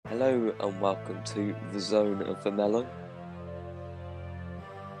Hello and welcome to the Zone of the Mellow.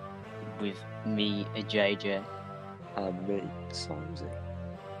 With me, a JJ. And me, simezy.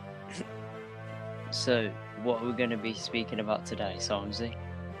 So, what are we going to be speaking about today, simezy?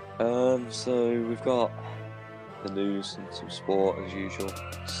 So we've got the news and some sport as usual,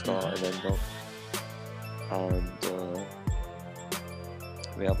 start and end off. And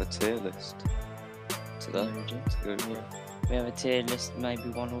we have a tier list today. We have a tier list, maybe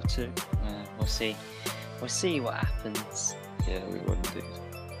one or two. We'll see. We'll see what happens. Yeah, we will indeed.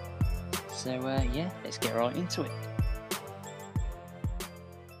 So, let's get right into it.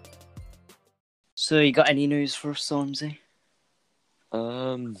 So, you got any news for us, simezy?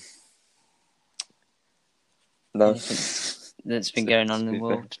 No. Anything that's been going on in the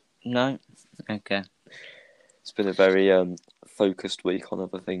world? No? Okay. It's been a very focused week on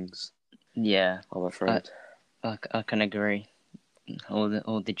other things. Yeah. I'm afraid. I can agree. All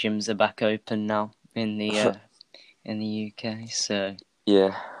the gyms are back open now in the UK, so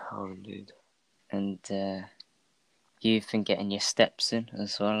yeah, indeed. And you've been getting your steps in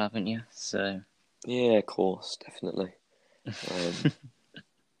as well, haven't you? So yeah, of course, definitely.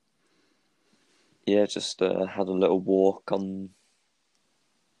 Yeah, just had a little walk on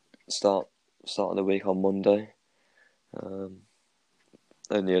start of the week on Monday.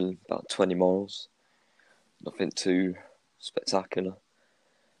 Only about 20 miles. Nothing too spectacular.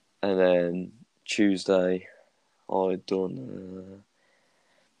 And then Tuesday, I'd done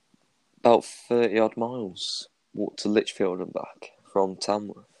about 30 odd miles. Walked to Lichfield and back from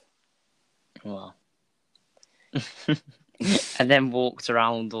Tamworth. Wow. And then walked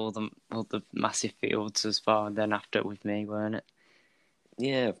around all the massive fields as far. And then after with me, weren't it?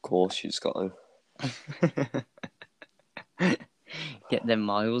 Yeah, of course. You just got to get them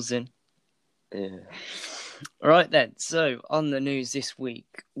miles in. Yeah. Right then, so on the news this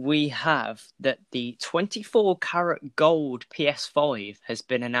week, we have that the 24-karat gold PS5 has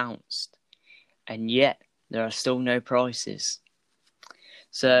been announced, and yet there are still no prices.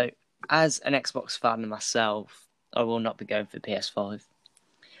 So, as an Xbox fan myself, I will not be going for PS5.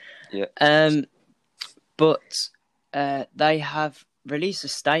 Yeah. But they have released a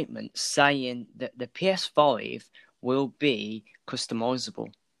statement saying that the PS5 will be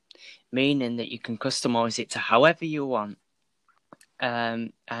customizable, meaning that you can customize it to however you want.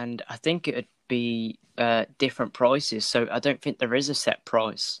 And I think it would be different prices. So I don't think there is a set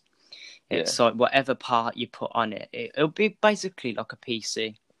price. It's like whatever part you put on it. It'll be basically like a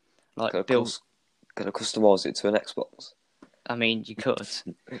PC. Like Gonna customize it to an Xbox. I mean, you could.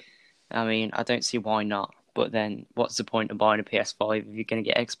 I mean, I don't see why not. But then, what's the point of buying a PS5 if you're going to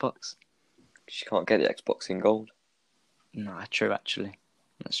get Xbox? Because you can't get the Xbox in gold. No, true, actually.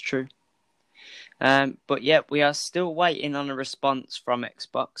 That's true. But yeah, we are still waiting on a response from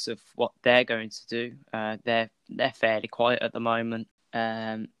Xbox of what they're going to do. They're fairly quiet at the moment.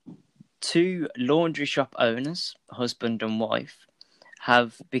 Two laundry shop owners, husband and wife,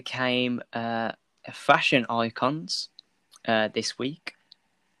 have become fashion icons this week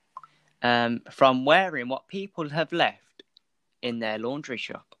from wearing what people have left in their laundry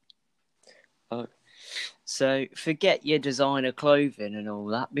shop. Oh. So forget your designer clothing and all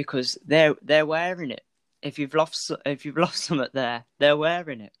that, because they're wearing it. If you've lost them at there, they're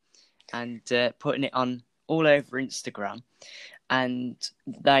wearing it and putting it on all over Instagram. And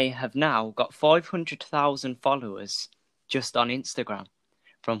they have now got 500,000 followers just on Instagram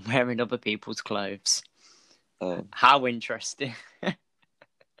from wearing other people's clothes. How interesting!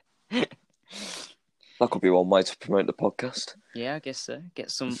 That could be one way to promote the podcast. Yeah, I guess so. Get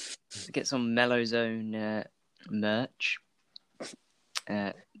some Mellow Zone merch.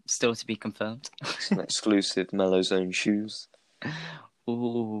 Still to be confirmed. Some exclusive Mellow Zone shoes.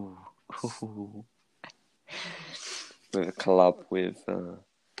 Ooh. With a collab with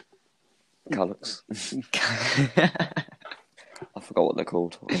Calyx. I forgot what they're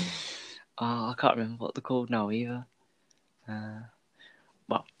called. I can't remember what they're called now either.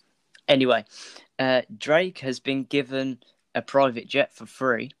 Well, anyway, Drake has been given a private jet for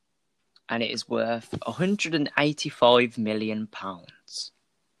free, and it is worth £185 million.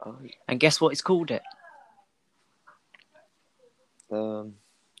 Oh. And guess what it's called it? The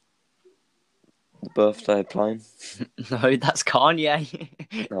birthday plane. No, that's Kanye.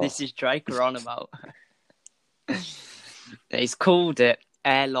 Oh. This is Drake we're on about. He's called it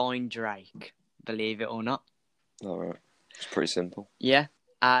Airline Drake, believe it or not. Alright. It's pretty simple. Yeah.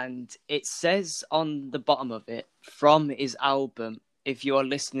 And it says on the bottom of it, from his album, if you are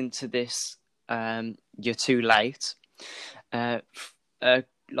listening to this, you're too late.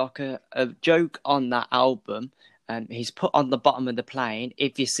 Like a joke on that album, he's put on the bottom of the plane.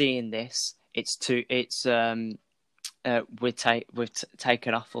 If you're seeing this, we're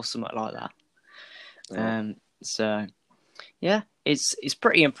taken off or something like that. Oh. So yeah, it's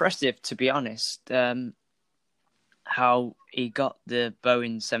pretty impressive, to be honest. How he got the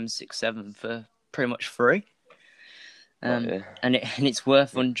Boeing 767 for pretty much free. Yeah. And it's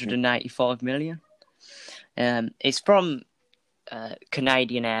worth 185 million. It's from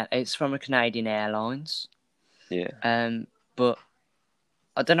It's from a Canadian Airlines. Yeah. But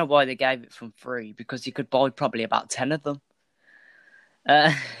I don't know why they gave it for free, because you could buy probably about 10 of them.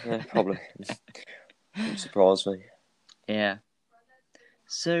 Yeah, probably. Wouldn't surprise me. Yeah.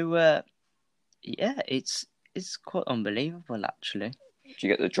 So yeah, it's quite unbelievable, actually. Do you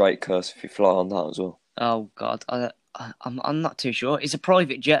get the Drake curse if you fly on that as well? Oh God, I'm not too sure. It's a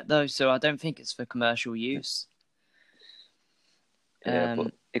private jet though, so I don't think it's for commercial use. Yeah,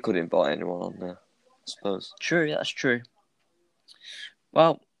 but it could invite anyone on there, I suppose. True, that's true.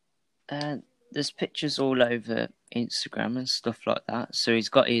 Well, there's pictures all over Instagram and stuff like that. So he's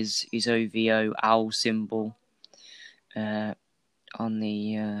got his OVO owl symbol on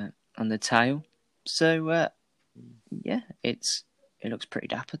the tail. So yeah, it looks pretty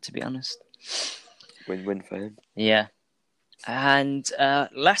dapper, to be honest. Win-win for him. Yeah. And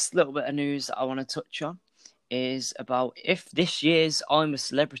last little bit of news that I want to touch on is about if this year's I'm a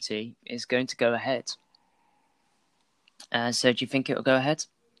Celebrity is going to go ahead. So do you think it'll go ahead?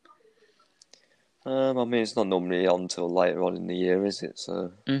 I mean, it's not normally on until later on in the year, is it?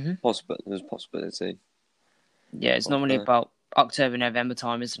 So there's a possibility. Yeah, it's normally about October, November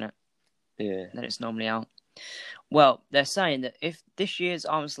time, isn't it? Yeah. That it's normally out. Well, they're saying that if this year's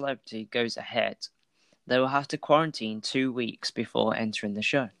I'm a Celebrity goes ahead, they will have to quarantine 2 weeks before entering the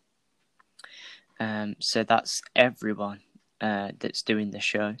show. So that's everyone that's doing the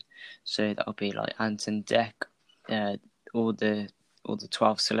show. So that'll be like Anton Deck, all the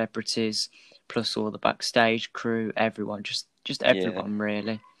 12 celebrities, plus all the backstage crew, everyone, just everyone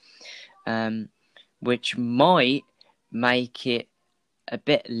really. Which might make it a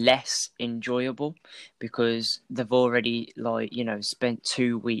bit less enjoyable, because they've already spent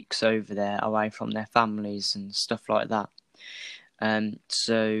 2 weeks over there away from their families and stuff like that.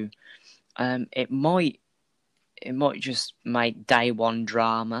 So it might just make day one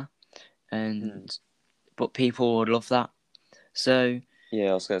drama, but people would love that. So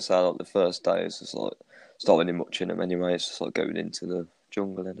yeah, I was gonna say, like, the first day is just like it's not really much in them anyway. It's just like going into the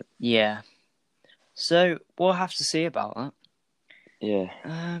jungle, isn't it? Yeah. So we'll have to see about that. Yeah.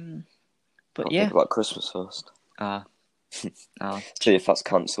 But I'll yeah. think about Christmas first. See if that's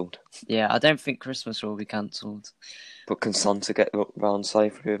cancelled. Yeah, I don't think Christmas will be cancelled. But can Santa get around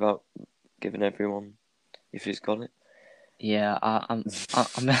safely without giving everyone, if he's got it? Yeah,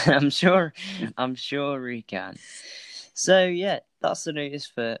 I'm sure. I'm sure he can. So yeah, that's the news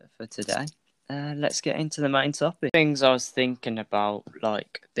for today. Let's get into the main topic. Things I was thinking about,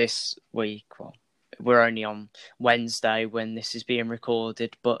 like, this week. Well, we're only on Wednesday when this is being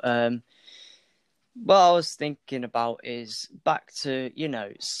recorded, but what I was thinking about is back to,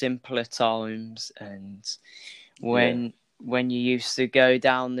 simpler times, and when you used to go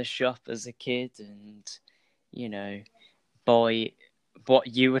down the shop as a kid and, buy what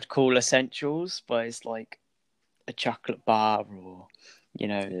you would call essentials, but it's like a chocolate bar or,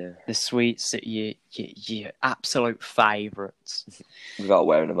 the sweets that your absolute favourites. Without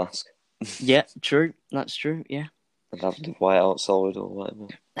wearing a mask. Yeah, true. That's true, yeah. And having to wait outside or whatever.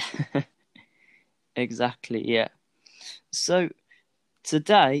 Exactly, yeah. So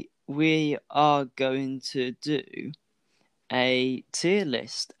today we are going to do a tier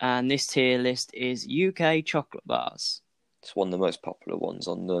list, and this tier list is UK chocolate bars. It's one of the most popular ones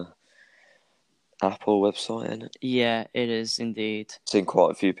on the Apple website, isn't it? Yeah, it is indeed. I've seen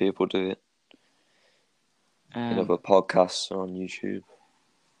quite a few people do it. In other podcasts or on YouTube.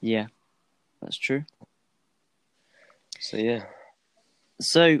 Yeah, that's true. So yeah.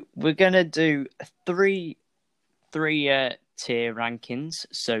 So we're gonna do three tier rankings.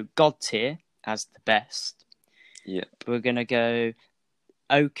 So God tier as the best. Yeah. We're gonna go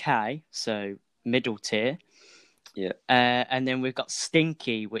okay, so middle tier. Yeah. And then we've got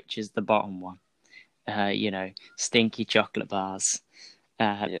stinky, which is the bottom one. Stinky chocolate bars.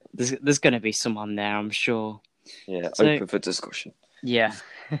 There's going to be some on there, I'm sure. Yeah, so, open for discussion. Yeah.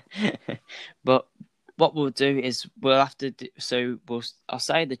 But what we'll do is we'll have to I'll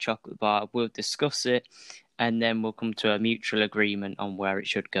say the chocolate bar, we'll discuss it, and then we'll come to a mutual agreement on where it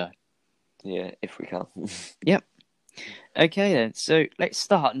should go. Yeah, if we can. Yep. Okay then, so let's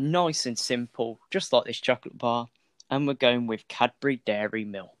start nice and simple, just like this chocolate bar, and we're going with Cadbury Dairy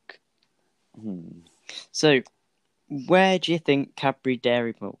Milk. So where do you think Cadbury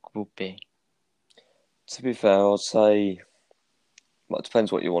Dairy Milk will be? To be fair, I'd say, well, it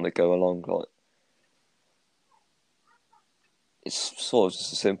depends what you want to go along. Like, it's sort of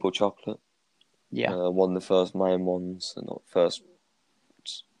just a simple chocolate. Yeah, One of the first main ones, and not first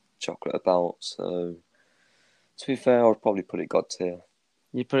chocolate about. So, to be fair, I'd probably put it God tier.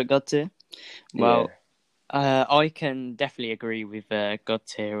 you put it God tier. Yeah, Well, I can definitely agree with God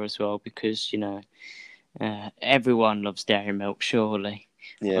tier as well because everyone loves dairy milk, surely,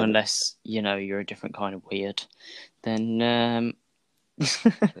 yeah, unless you're a different kind of weird. Then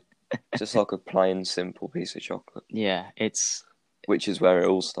just like a plain, simple piece of chocolate, yeah, it's which is where it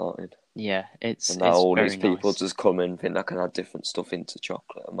all started. it's And now all these very people nice, just come in, think they can add different stuff into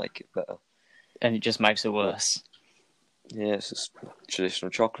chocolate and make it better. and it just makes it But worse. yeah, it's just traditional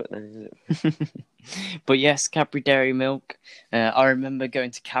chocolate then, is it? But yes, Cadbury Dairy Milk. I remember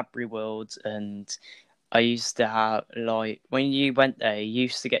going to Cadbury World, and I used to have like when you went there, you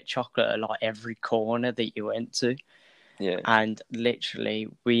used to get chocolate at like every corner that you went to. Yeah, And literally,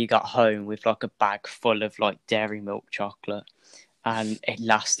 we got home with like a bag full of like dairy milk chocolate, and it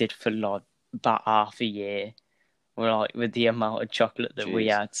lasted for like about half a year. Like with the amount of chocolate that we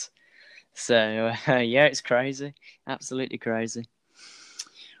jeez. had. So yeah, it's crazy, absolutely crazy.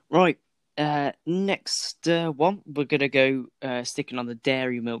 Right, next one, we're gonna go sticking on the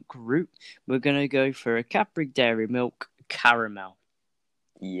dairy milk route. We're gonna go for a Cadbury Dairy Milk caramel.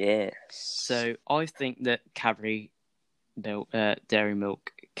 Yes. So I think that Cadbury Dairy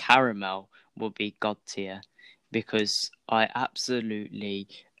Milk caramel will be god tier because I absolutely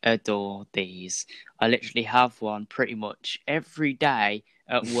adore these. I literally have one pretty much every day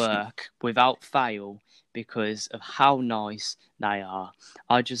at work without fail because of how nice they are.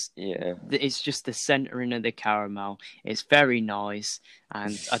 I just Yeah, it's just the centering of the caramel. It's very nice,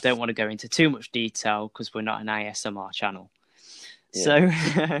 and I don't want to go into too much detail because we're not an ASMR channel. yeah.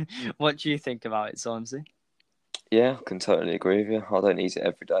 So, what do you think about it, Simesy? Yeah, I can totally agree with you. I don't eat it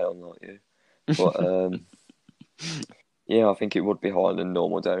every day, unlike you. But yeah, I think it would be higher than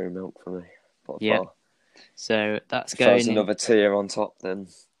normal dairy milk for me, by Yeah. far. So that's If there was going in. another tier on top, then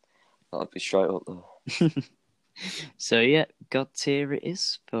that'd be straight up there. So yeah, God tier it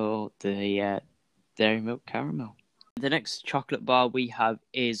is for the dairy milk caramel. The next chocolate bar we have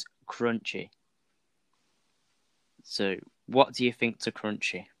is crunchy. So what do you think to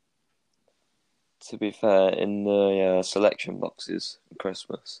crunchy? To be fair, in the selection boxes at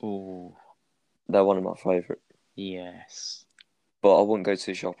Christmas, Oh they're one of my favourite. yes. But I wouldn't go to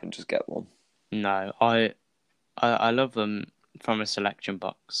the shop and just get one. No, I love them from a selection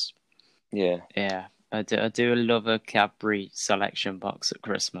box. Yeah, Yeah, I do love a Cadbury selection box at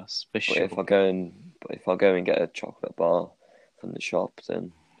Christmas for but sure. if I go and get a chocolate bar from the shop,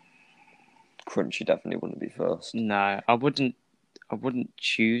 then crunchy definitely wouldn't be first. No, I wouldn't. I wouldn't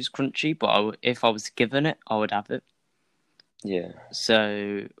choose crunchy, but if I was given it, I would have it. Yeah,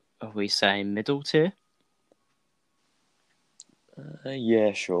 So, are we saying middle tier?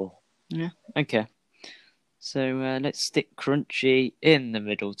 yeah, sure. Yeah. Okay. So let's stick crunchy in the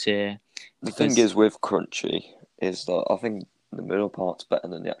middle tier The thing because is with crunchy is that I think the middle part's better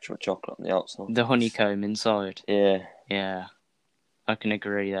than the actual chocolate on the outside. the honeycomb inside. Yeah, Yeah, I can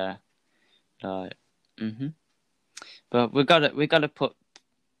agree there. Like, But we gotta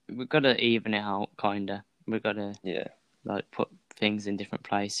even it out, kinda. We gotta yeah. like put things in different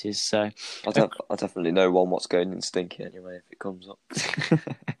places. So, I definitely know one what's going in stinky anyway if it comes up.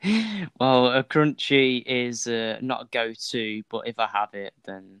 well, a crunchy is not a go-to, but if I have it,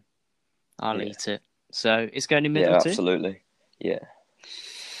 then I'll Yeah, eat it. So it's going in middle yeah, tier. absolutely. Yeah,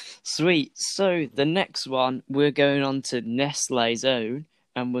 Sweet. So the next one, we're going on to Nestle's own,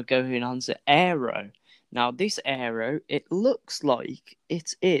 and we're going on to Aero. Now, this Aero, it looks like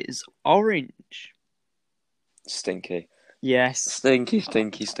it is orange. stinky, Yes, stinky,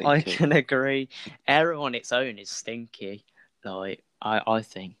 stinky, I stinky. can agree. Aero on its own is stinky. Like I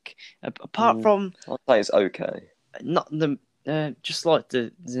think, apart from I'd say it's okay. not the just like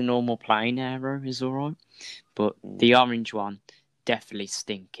the normal plain Aero is alright, but Mm, the orange one definitely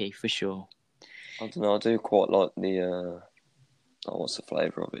stinky for sure. I don't know. I do quite like the. Oh, what's the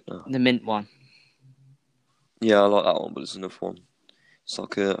flavour of it now? The mint one. Yeah, I like that one, but there's another one. It's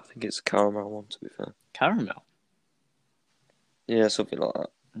like I think it's a caramel one. To be fair. Caramel. Yeah, something like that.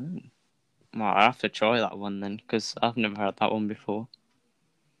 Mm. Well, I have to try that one then because I've never had that one before.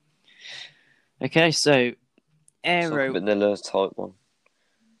 Okay, so It's like a Aero. vanilla type one.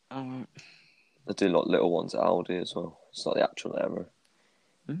 Uh, They do like little ones at Aldi as well. It's like the actual Aero.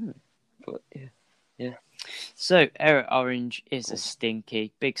 mm. But yeah, yeah. So, Eric Orange is a Cool.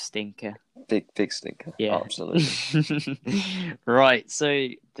 stinky, big stinker. Big stinker. Yeah. Absolutely. Right, so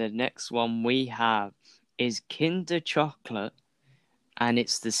the next one we have is Kinder Chocolate, and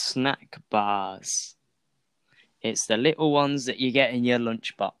it's the snack bars. It's the little ones that you get in your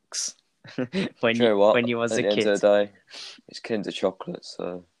lunchbox Do you know what? when you was At a the end kid. of the day, it's Kinder Chocolate,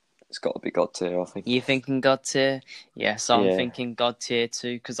 so it's got to be God tier, I think. You thinking God tier? Yes, I'm Yeah. thinking God tier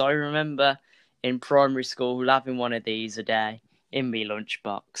too, because I remember in primary school having one of these a day in my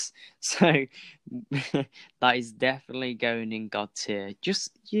lunchbox. So that is definitely going in God tier.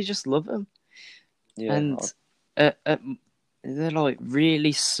 You just love them, Yeah. and uh, uh, they're like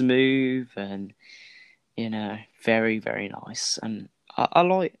really smooth and very very nice. And I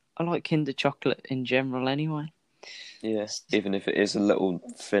like Kinder chocolate in general anyway. Yeah. Even if it is a little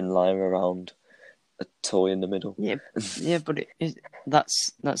thin layer around a toy in the middle. Yeah, yeah, but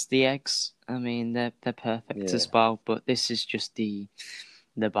that's the eggs. I mean, they're perfect Yeah. as well. But this is just the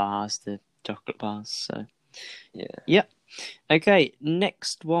bars, the chocolate bars. So Yeah. yeah. Okay,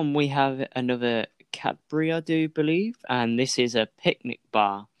 next one we have another Cadbury, I do believe, and this is a picnic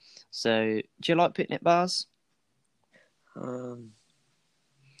bar. So, do you like picnic bars? Um.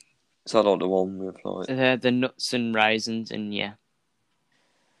 Is that like the one with like? They're the nuts and raisins, and yeah,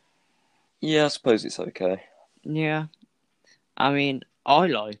 Yeah, I suppose it's okay. yeah. I mean, I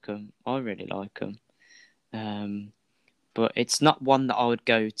like them. I really like them. But it's not one that I would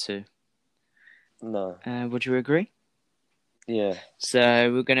go to. No. Would you agree? Yeah.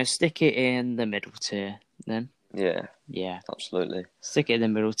 So we're gonna stick it in the middle tier then. Yeah. Yeah, Absolutely. stick it in the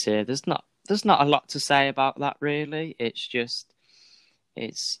middle tier. There's not a lot to say about that really. It's just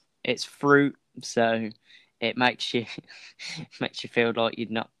it's fruit, so it makes you makes you feel like you're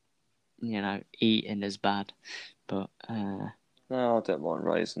not eating as bad. But No, I don't mind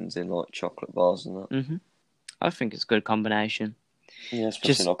raisins in like chocolate bars and that. hmm I think it's a good combination. Yeah,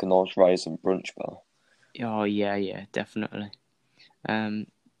 especially Just like a nice raisin brunch bar. oh yeah, definitely.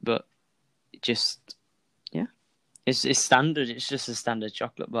 But just yeah, it's standard. It's just a standard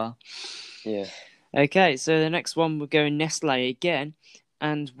chocolate bar. Yeah. Okay, so the next one we're going Nestle again,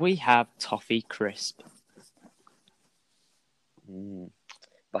 and we have Toffee Crisp. Mm.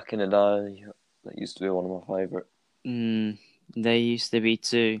 Back in the day, that used to be one of my favourite. They used to be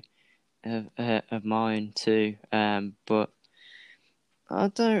two of mine too. But I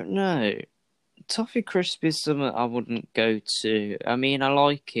don't know. Toffee Crisp is something I wouldn't go to. I mean, I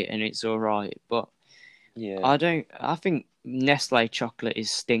like it and it's all right, but Yeah. I don't. I think Nestle chocolate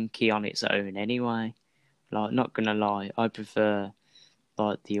is stinky on its own anyway. Like, not gonna lie, I prefer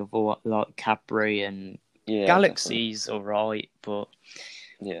like the other like Cadbury and Yeah, definitely. Galaxy's all right, but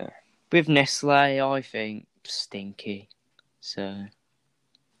Yeah. with Nestle, I think stinky. So,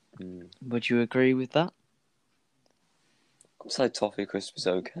 Mm. would you agree with that? I'd say toffee crisp is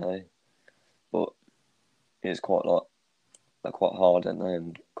okay, but it's quite like they're quite hard and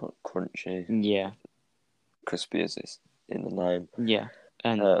then crunchy, Yeah, crispy as it's in the name. yeah,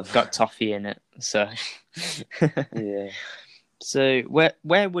 and Um, got toffee in it. So, yeah, so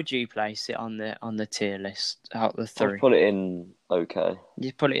where would you place it on the tier list out of the I'd three? put it in okay,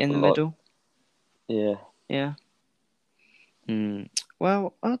 You put it in but the like middle. yeah, Yeah. Hmm.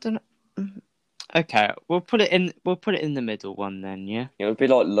 Well, I don't know. Okay, we'll put it in. We'll put it in the middle one then. Yeah. it would be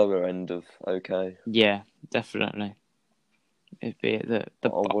like lower end of okay. Yeah, definitely. It'd be at the I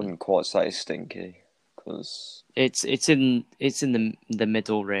bottom. wouldn't quite say it's stinky because It's in the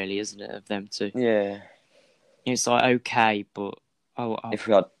middle really, isn't it? Of them two. yeah, It's like okay, but oh if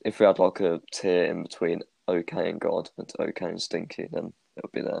we had like a tier in between okay and God and okay and stinky, then it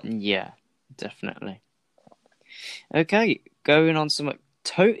would be there. yeah, definitely. Okay, going on something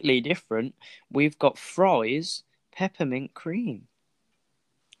totally different. We've got fries, peppermint cream.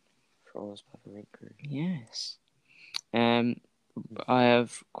 Fries, peppermint cream. Yes. Um, I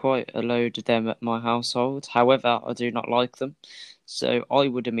have quite a load of them at my household. However, I do not like them, so I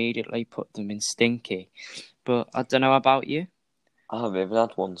would immediately put them in stinky. But I don't know about you. I haven't even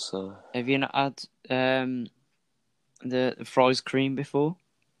had one, so Have you not had the fries cream before?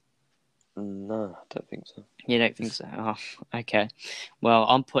 no, I don't think so. You don't think so? Oh, okay. Well,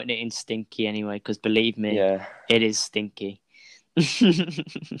 I'm putting it in stinky anyway, because believe me, Yeah, it is stinky.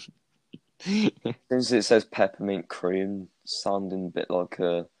 since it says peppermint cream, sounding a bit like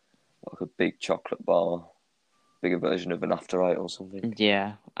a big chocolate bar, bigger version of an After Eight or something.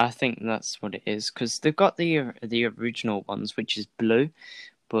 Yeah, I think that's what it is, because they've got the original ones, which is blue,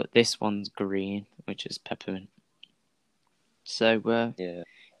 but this one's green, which is peppermint. So, Yeah,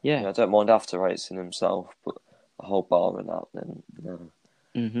 yeah. yeah, I don't mind After Eights in himself, but a whole bar of that, then no.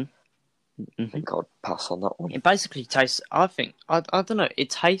 Mhm. I think I'd pass on that one. It basically tastes. I think I don't know. It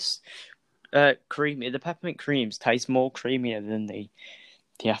tastes creamy. The peppermint creams taste more creamier than the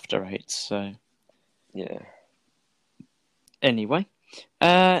after eights. So Yeah. anyway,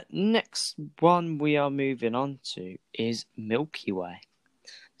 next one we are moving on to is Milky Way.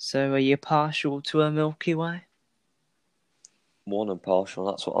 So are you partial to a Milky Way? More than partial.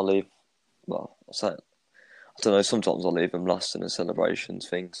 That's what I leave. Well, I don't know. Sometimes I leave them last in a celebrations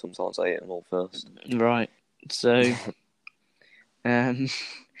thing. Sometimes I eat them all first. Right. So, um,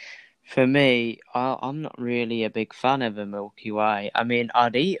 for me, I'm not really a big fan of a Milky Way. I mean,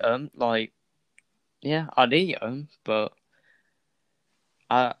 I'd eat them, like, yeah, I'd eat them, but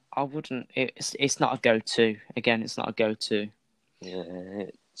I wouldn't. It's not a go-to. Again, it's not a go-to. Yeah,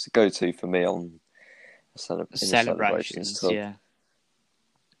 it's a go-to for me on in a celebrations Celebrations, tub. yeah,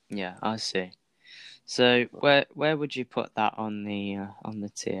 yeah, I see. So, where would you put that on the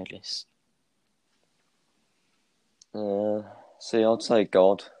tier list? See, I'd say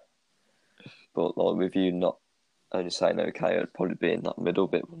God, but like with you not only saying okay, it'd probably be in that middle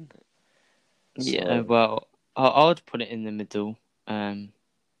bit, wouldn't it? Yeah, So well, I'd put it in the middle.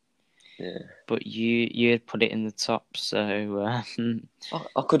 yeah, But you'd put it in the top, so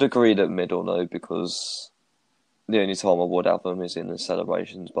I could agree that middle though, because the only time I would have them is in the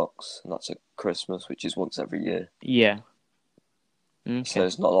celebrations box, and that's at Christmas, which is once every year. yeah, So okay,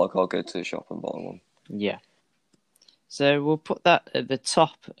 it's not like I'll go to the shop and buy one. yeah. So we'll put that at the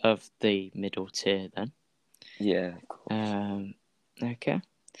top of the middle tier then. Yeah, of course. Okay.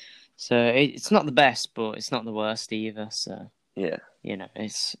 So it's not the best, but it's not the worst either. So Yeah, you know,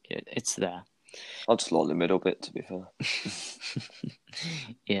 it's there. I just like the middle bit, to be fair.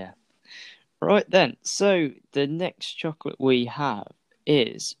 Yeah. Right then. So the next chocolate we have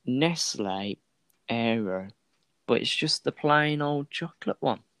is Nestle Aero, but it's just the plain old chocolate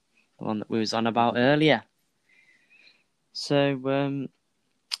one, the one that we was on about earlier. So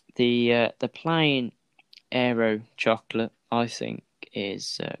the plain Aero chocolate, I think,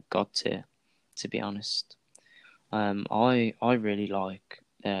 is god tier. To be honest, I really like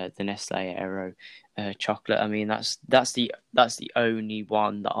the Nestle Aero chocolate. I mean, that's the only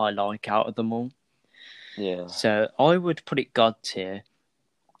one that I like out of them all. Yeah, So I would put it god tier.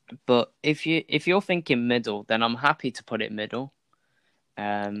 But if you're thinking middle, then I'm happy to put it middle.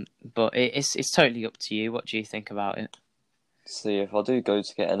 But it's totally up to you. What do you think about it? see, if I do go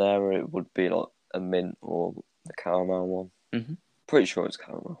to get an error, it would be like a mint or the caramel one. Mhm. Pretty sure it's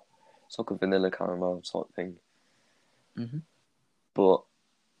caramel. It's like a vanilla caramel type thing. Mhm. But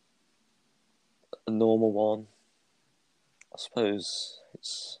a normal one, I suppose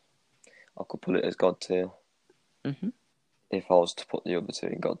I could put it as God tier Mhm. if I was to put the other two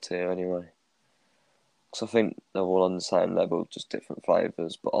in God tier anyway. Because I think they're all on the same level, just different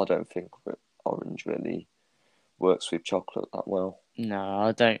flavours. But I don't think that orange really works with chocolate that well, No,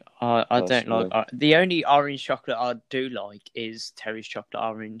 I don't. I don't like. personally. The only orange chocolate I do like is Terry's chocolate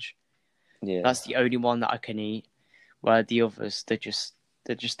orange. Yeah, That's the only one that I can eat. Where the others, they just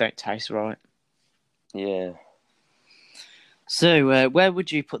don't taste right. yeah. So, where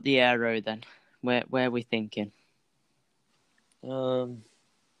would you put the Aero then? Where are we thinking? Um,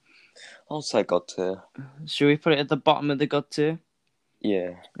 I'll say God tier. Should we put it at the bottom of the god tier?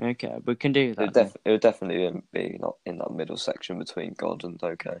 Yeah, Okay, we can do that then. it would definitely be not in that middle section between God and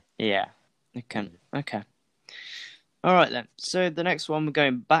okay. Yeah, it can. Okay. All right then. So the next one we're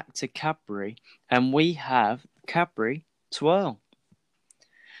going back to Cadbury, and we have Cadbury Twirl.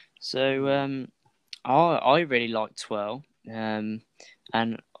 So I really like Twirl, and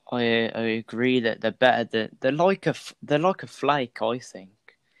I agree that they're better. They're like a flake. I think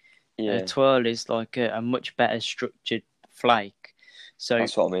Yeah, Twirl is like a much better structured flake. So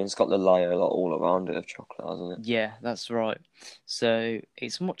that's what I mean. It's got the layer like all around it of chocolate, hasn't it? yeah, that's right. So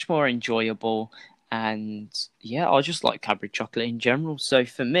it's much more enjoyable, and yeah, I just like Cadbury chocolate in general. So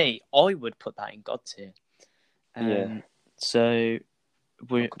for me, I would put that in God tier. Yeah, So I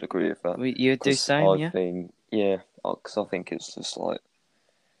we could agree with that. you do Because same, I yeah? think, yeah, because I think it's just like,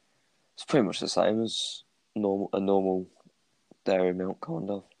 it's pretty much the same as a normal dairy milk, kind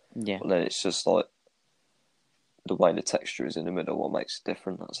of. Yeah, But then it's just like the way the texture is in the middle, what makes it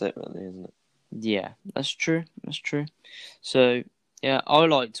different. That's it, really, isn't it? yeah, that's true. That's true. So yeah, I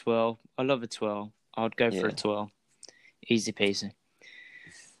like twirl. I love a twirl. I'd go for a Yeah. twirl. Easy peasy.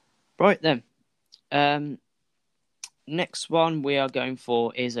 Right then. Um, next one we are going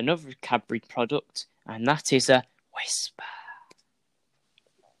for is another Cadbury product, and that is a Whisper.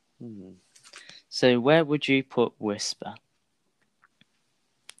 Hmm. So where would you put Whisper?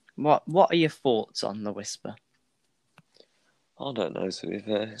 What are your thoughts on the Whisper? I don't know, to be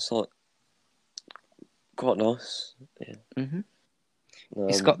fair. It's like, quite nice. Yeah.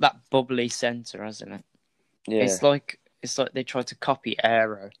 It's got that bubbly centre, hasn't it? Yeah. It's like they tried to copy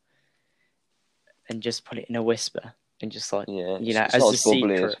Aero and just put it in a whisper and just like Yeah. It's as not a as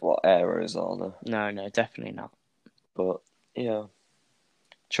bubbly as secret. what Aeros are, though. No, definitely not. But yeah,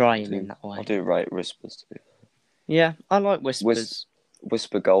 Try him in that I way. do rate Whispers to be fair. Yeah, I like whispers.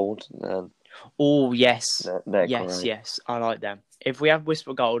 Whisper Gold, and Oh yes, they're yes, great. yes. I like them. If we have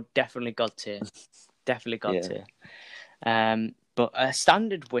whisper gold, definitely god tier. Definitely god Yeah. tier. But a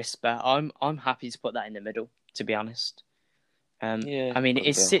standard whisper, I'm happy to put that in the middle. To be honest. Yeah. I mean, Got to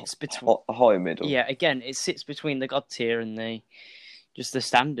it be sits between. a high middle. Yeah, again, it sits between the god tier and the just the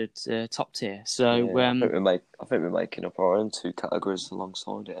standard top tier. So Yeah. I think we're making up our own two categories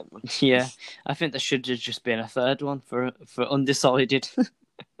alongside it, aren't we? yeah, I think there should have just been a third one for undecided.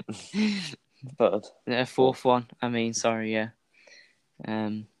 Third. A fourth one. I mean, sorry, yeah.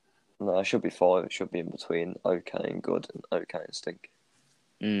 No, it should be five. It should be in between okay and good and okay and stink.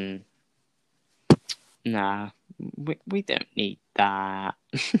 Mm, nah, we don't need that.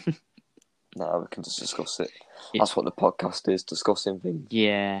 No, we can just discuss it. Yeah. That's what the podcast is, discussing things.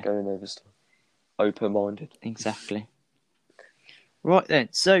 Yeah, Going over stuff. Open-minded. exactly. Right then,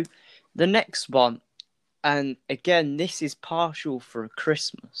 so the next one, and again, this is partial for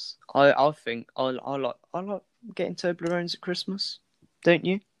Christmas. I think I like getting Toblerones at Christmas. Don't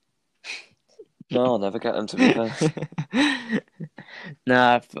you? No, I'll never get them, to be fair.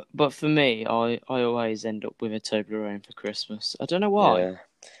 Nah, but for me, I always end up with a Toblerone for Christmas. I don't know why. Yeah.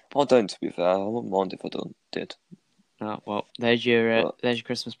 I don't, to be fair. I wouldn't mind if I did. Oh, well, there's your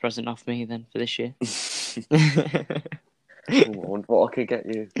Christmas present off me then for this year. I wonder what I could get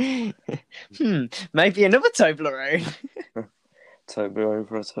you. Maybe another Toblerone. Toblerone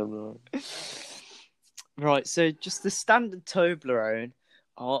for a Toblerone. Right, so just the standard Toblerone,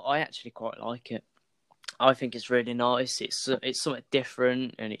 I actually quite like it. I think it's really nice. It's something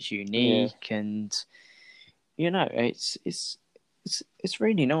different and it's unique, and it's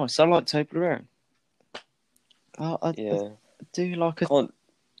really nice. I like Toblerone. I do like it. I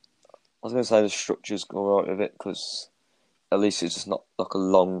was going to say the structure's all right with it because at least it's just not like a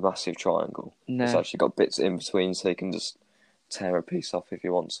long, massive triangle. No. It's actually got bits in between, so you can just tear a piece off if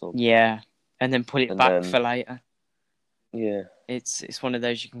you want to. Yeah, and then put it back for later. Yeah. It's one of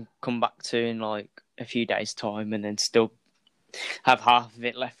those you can come back to in like a few days' time, and then still have half of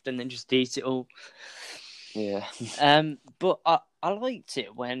it left, and then just eat it all. Yeah. But I liked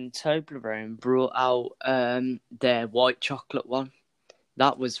it when Toblerone brought out their white chocolate one.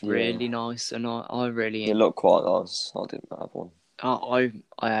 That was really nice, and I really. It looked quite nice. I didn't have one. I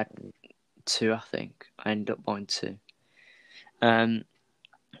had two, I think. I ended up buying two.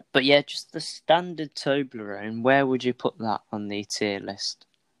 But yeah, just the standard Toblerone. Where would you put that on the tier list?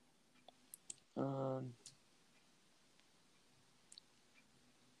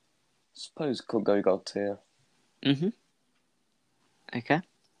 Suppose it could go god tier. Okay,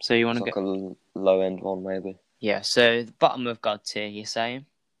 so you want to like a low end one, maybe. Yeah, so the bottom of god tier, you're saying?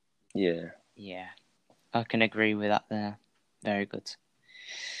 Yeah. Yeah, I can agree with that there. Very good.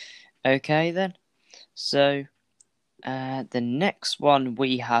 Okay then, so the next one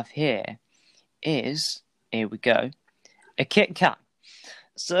we have here is, here we go, a Kit Kat.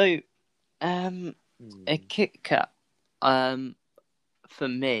 So, a Kit Kat, for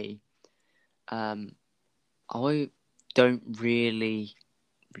me, I don't really,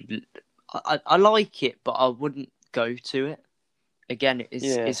 I like it, but I wouldn't go to it. Again,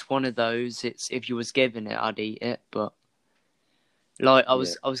 it's one of those. It's if you was given it, I'd eat it, but like I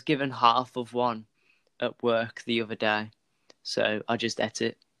was given half of one at work the other day, so I just ate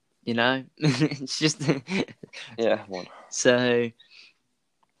it. It's just one. So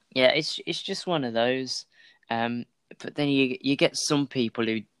yeah, it's just one of those. But then you get some people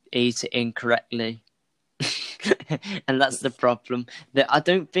who eat it incorrectly, and that's the problem. That I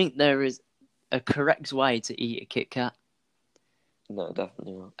don't think there is a correct way to eat a Kit Kat. No,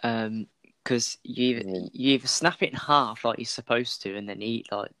 definitely not. Because you either snap it in half like you're supposed to, and then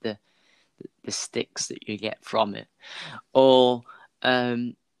eat like the sticks that you get from it, or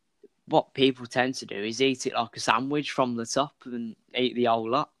what people tend to do is eat it like a sandwich from the top and eat the whole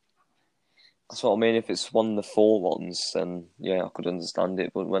lot. That's what I mean. If it's one of the 4 ones, then I could understand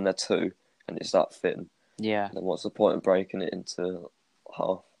it. But when they're 2 and it's that thin, then what's the point of breaking it into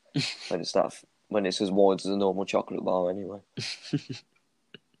half when it's as wide as a normal chocolate bar anyway?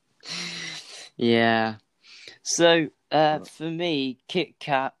 Yeah. So for me, Kit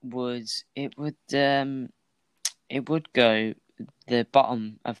Kat would go the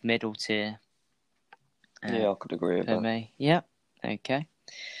bottom of middle tier. I could agree with that. For me, yeah. Okay.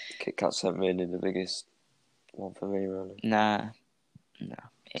 Kit Kat's not really the biggest one for me, really. Nah, no.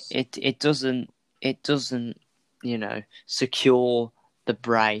 It doesn't, secure the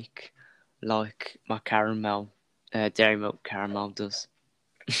break like my caramel, dairy milk caramel does.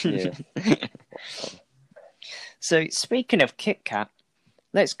 Yeah. So speaking of Kit Kat,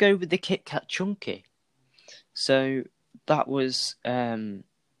 let's go with the Kit Kat Chunky. So that was God,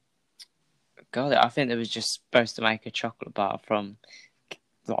 I think they was just supposed to make a chocolate bar from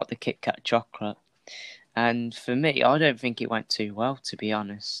like the Kit Kat chocolate. And for me, I don't think it went too well, to be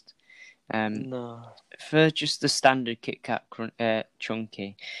honest. No. For just the standard Kit Kat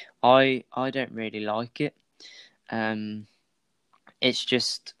Chunky, I don't really like it. It's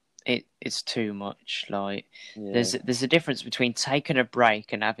just it's too much. Like Yeah. there's a difference between taking a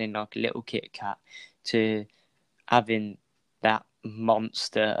break and having like a little Kit Kat to having that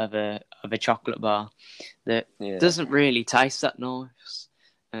monster of a chocolate bar that Yeah. doesn't really taste that nice.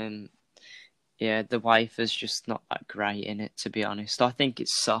 Yeah, the wafer's just not that great in it, to be honest. I think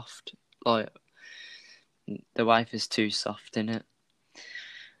it's soft. Like the wafer's too soft in it.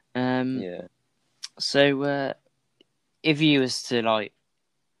 Um, Yeah. so if you was to like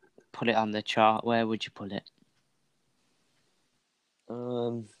put it on the chart, where would you put it?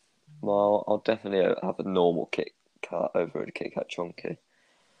 Well, I'll definitely have a normal Kit Kat over a Kit Kat Chunky.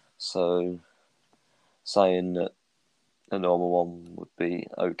 So, saying that a normal one would be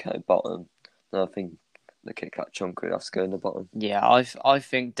okay bottom, then I think the Kit Kat Chunky would have to go in the bottom. Yeah, I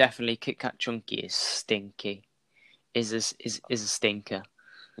think definitely Kit Kat Chunky is stinky. Is a stinker.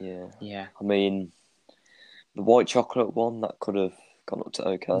 Yeah. Yeah. I mean, the white chocolate one, that could have gone up to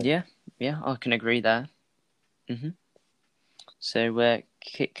okay. Yeah, I can agree there. So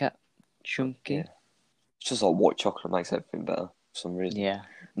Kit Kat Yeah. Chunky. It's just like white chocolate makes everything better for some reason. Yeah,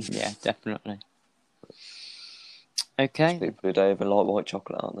 definitely. There's Okay, people who don't even like white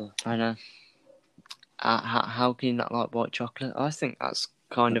chocolate, aren't there? I know. How can you not like white chocolate? I think that's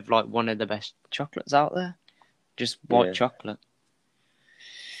kind of like one of the best chocolates out there. Just white Yeah. chocolate.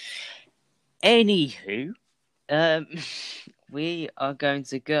 Anywho, um, we are going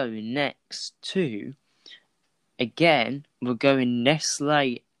to go next to, again, we're going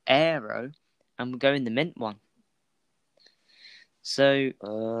Nestle Aero, and we're going the mint one. So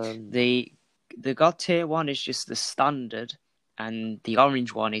Um. the God tier one is just the standard, and the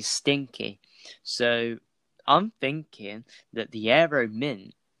orange one is stinky. So I'm thinking that the Aero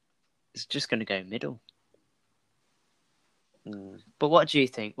Mint is just going to go middle. But what do you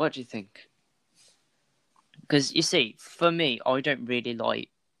think? What do you think? Because you see, for me, I don't really like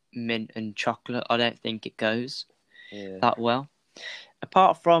mint and chocolate. I don't think it goes Yeah. that well.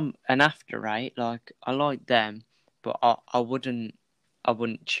 Apart from an After Eight, like I like them, but I wouldn't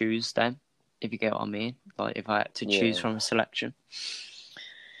choose them if you get what I mean. Like if I had to choose Yeah. from a selection.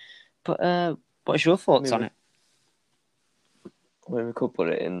 But what's your I thoughts mean, on it? we could put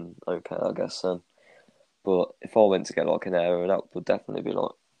it in okay, I guess then. But if I went to get like an Aero, that would definitely be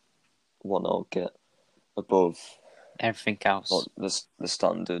like one I'll get above Everything like else. the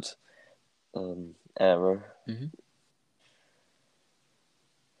standard Aero. Mm-hmm.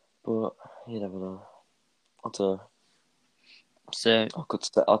 But you never know. I don't know. So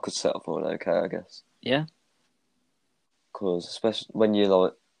I could settle for it okay, I guess. yeah, Because especially when you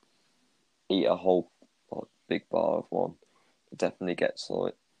like eat a whole like, big bar of one, it definitely gets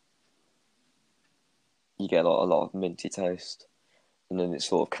like you get like a lot of minty taste, and then it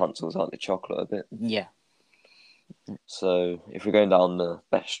sort of cancels out the chocolate a bit. yeah. So if we're going down the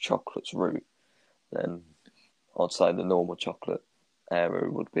best chocolates route, then I'd say the normal chocolate area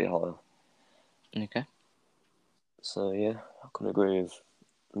would be higher. Okay. So yeah, I can agree with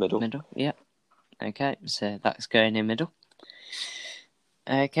middle. Middle. Yeah. Okay. So that's going in middle.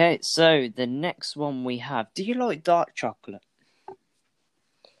 Okay. So the next one we have. Do you like dark chocolate?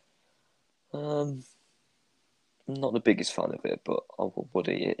 I'm not the biggest fan of it, but I would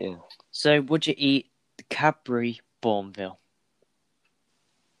eat it. Yeah. So would you eat the Cadbury Bourneville?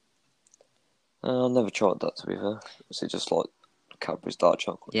 I've never tried that to be fair. Is it just like Cadbury's dark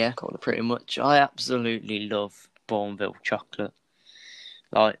chocolate Yeah, kind of pretty thing? much. I absolutely love Bourneville chocolate.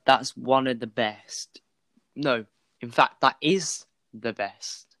 Like that's one of the best. No, in fact, that is the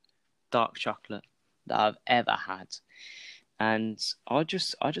best dark chocolate that I've ever had. And I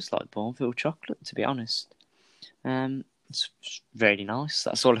just like Bourneville chocolate, to be honest. It's really nice.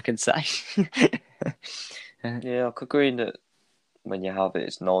 That's all I can say. Yeah, I could agree that when you have it,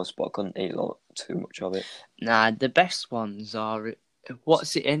 it's nice, but I couldn't eat like too much of it. Nah, the best ones are.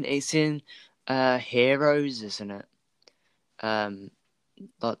 What's it in? It's in Heroes, isn't it?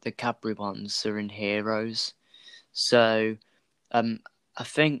 Like the Cadbury ones are in Heroes. So, I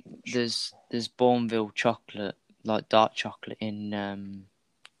think there's Bourneville chocolate, like dark chocolate in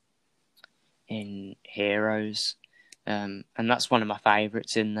Heroes, and that's one of my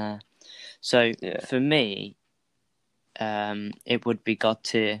favourites in there. So Yeah. for me, it would be God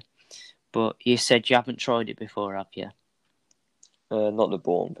tier. But you said you haven't tried it before, have you? Not the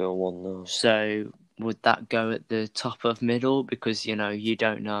Bourneville one, no. So would that go at the top of middle because you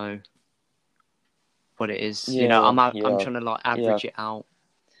don't know what it is? Yeah, I'm yeah, trying to like yeah, average it out.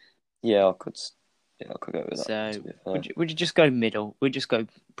 yeah. I could go with that. So To be fair. would you just go middle? We'd just go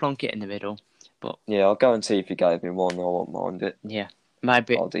plonk it in the middle. But Yeah, I'll guarantee if you gave me one, I won't mind it. yeah,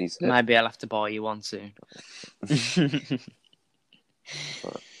 maybe I'll eat it. maybe I'll have to buy you one soon.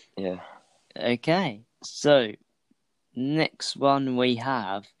 But yeah. Okay, so next one we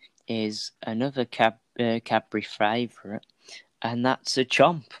have is another Cadbury favourite, and that's a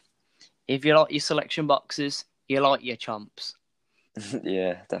chomp. If you like your selection boxes, you like your chomps.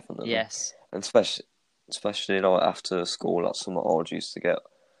 Yeah, definitely. Yes. And especially like after school, that's something I used to get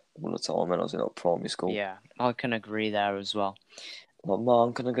all the time when I was in like primary school. Yeah, I can agree there as well. Like,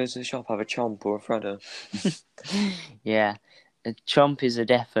 Mum, can I go to the shop, have a chomp or a Freddo? Yeah, a chomp is a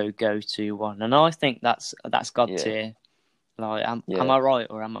defo go-to one, and I think that's God Yeah, tier. Like, am yeah, I right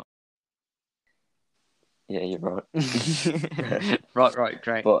or am I? yeah, you're right. Right,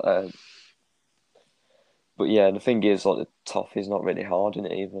 great. But yeah, the thing is, like the toffee's not really hard in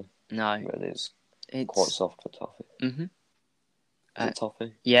it either. No, Really, it's quite it's soft for toffee. mhm. Is it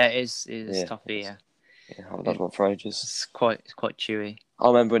toffee? Yeah, it is Yeah, toffee. Yeah, yeah. I haven't had one for ages. it's quite chewy. I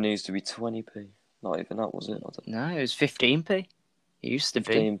remember when it used to be 20p. Not even that, was it? I don't know. No, it was 15p. It used to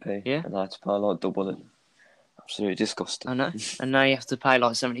be. 15p, Yeah, and I had to pay like double it. Absolutely disgusting. I know. And now you have to pay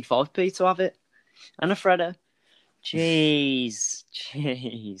like 75p to have it. And a Freddo. Jeez.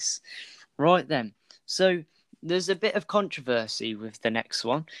 Right then. So there's a bit of controversy with the next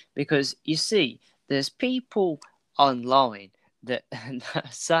one because you see, there's people online that, that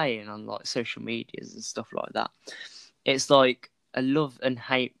are saying on like social medias and stuff like that. It's like a love and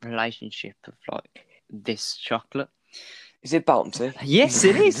hate relationship of like this chocolate. Is it Bounty? Yes,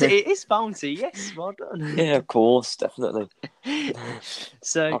 it is. It is Bounty. Yes, well done. Yeah, of course, definitely.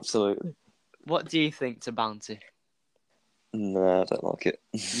 So, Absolutely. what do you think to Bounty? No, I don't like it.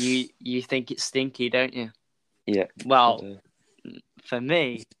 You think it's stinky, don't you? Yeah, I Well, do. for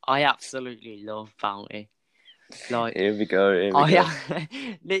me, I absolutely love Bounty. Like, Here we go, here we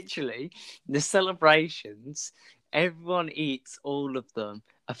go. literally the celebrations, everyone eats all of them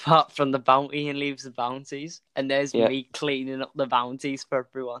apart from the bounty and leaves the bounties, and there's Yeah, me cleaning up the bounties for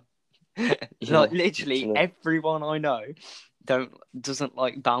everyone. yeah, Like literally literally. everyone I know doesn't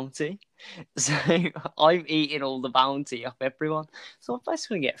like bounty, so I'm eating all the bounty off everyone. So I'm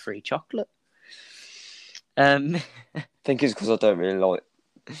basically gonna get free chocolate. Um, I think it's because I don't really like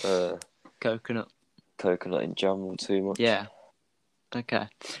coconut. coconut in general too much. Yeah. Okay,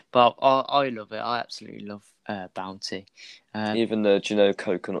 but I love it. I absolutely love Bounty. Even the, do you know,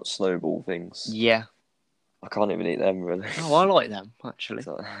 coconut snowball things? Yeah. I can't even eat them really. Oh, I like them actually.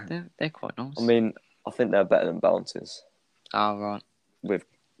 So, They're quite nice. I mean, I think they're better than Bounties Oh right. with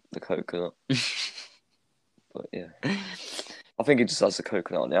the coconut. But yeah, I think it just has the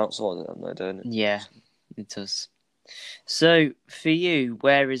coconut on the outside of them, though, don't it? Yeah, it does. So for you,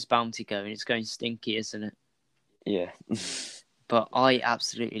 where is Bounty going? It's going stinky, isn't it? Yeah. But I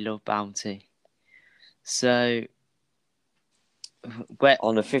absolutely love Bounty. So where?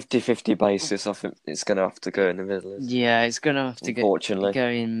 On a 50-50 basis, I think it's going to have to go in the middle. Yeah, it's gonna have to Unfortunately. go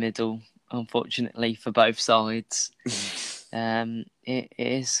in middle. Unfortunately for both sides,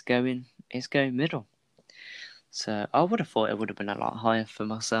 it's going middle. So I would have thought it would have been a lot higher for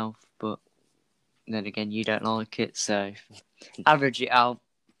myself, but then again, you don't like it, so average it out.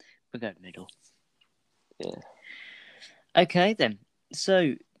 We go middle. Yeah. Okay then.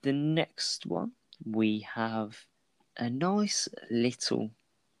 So the next one we have a nice little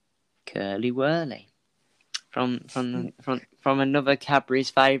curly whirly from another Cadbury's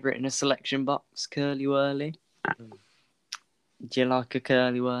favourite in a selection box, curly whirly. Do you like a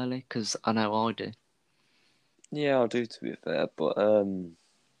curly whirly? Because I know I do. Yeah, I do, to be fair, but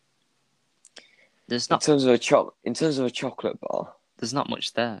There's in not terms of a chocolate bar, there's not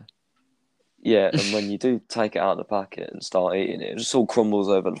much there. yeah, and when you do take it out of the packet and start eating it, it just all crumbles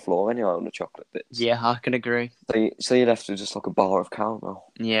over the floor anyway on the chocolate bits. Yeah, I can agree. So you're left with just like a bar of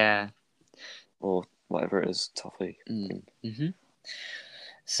caramel Yeah. or whatever it is, toffee. Mm-hmm. I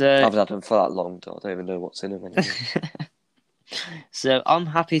So haven't had them for that long, I don't even know what's in them anymore. so I'm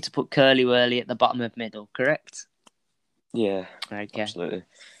happy to put curly whirly at the bottom of middle, correct? Yeah, Okay. absolutely.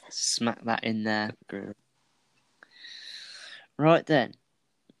 Smack that in there. Agree. Right then.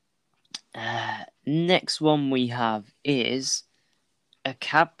 Next one we have is a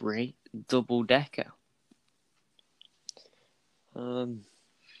Cadbury double decker.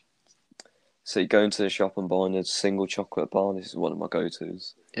 So you go into the shop and buying a single chocolate bar. This is one of my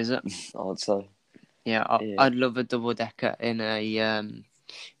go-tos. Is it? I'd say. Yeah, Yeah. I'd love a double decker in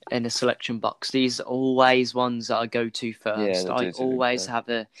a selection box. These are always ones that I go to Yeah, first. they I do. To be always fair, have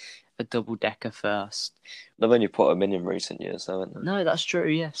a double decker first. they've only put them in recent years, though, haven't No, that's true.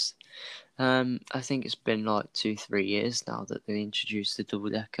 Yes. I think it's been like 2-3 years now that they introduced the double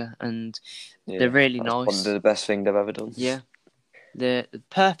decker, and they? they're Yeah, really that's probably nice. the best thing they've ever done. Yeah, they're the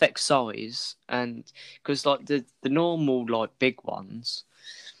perfect size, and because like the normal like big ones,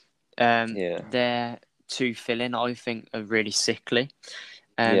 Yeah, they're too filling. I think are really sickly.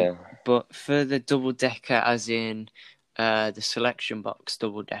 yeah, But for the double decker, as in the selection box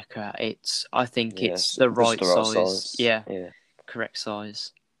double decker, I think yeah. it's the Just right the right size. size. Yeah, Yeah, correct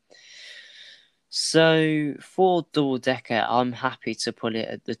size. So for double decker, I'm happy to put it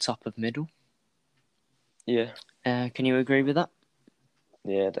at the top of middle. yeah, Can you agree with that?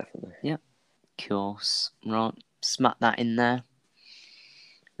 yeah, definitely. Yeah, of course. Right, smack that in there.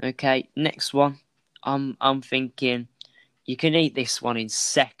 Okay, next one. I'm thinking you can eat this one in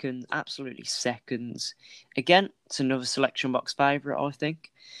seconds, absolutely seconds. Again, it's another selection box favourite, I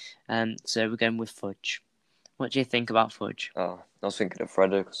think. So we're going with fudge. What do you think about fudge? Oh, I was thinking of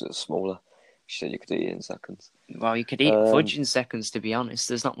Freddo because it was smaller. She said you could eat it in seconds. Well, you could eat Um, fudge in seconds, to be honest.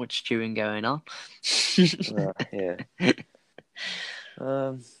 There's not much chewing going on. yeah.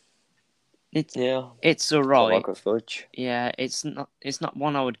 Um, it's yeah, it's quite like alright. a fudge. Yeah, it's not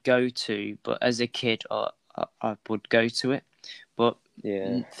one I would go to, but as a kid, I would go to it. But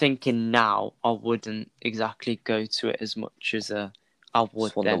Yeah, thinking now, I wouldn't exactly go to it as much as I would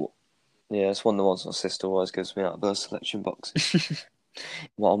it's one of then. the it's one of the ones my sister always gives me out of her selection boxes.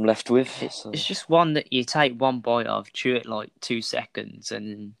 What I'm left with, It's so just one that you take one bite of, chew it like 2 seconds,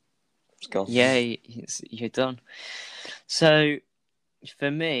 and it's gone. yeah, you're done. So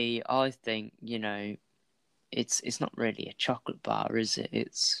for me, I think it's not really a chocolate bar, is it?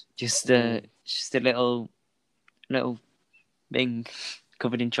 It's just a little thing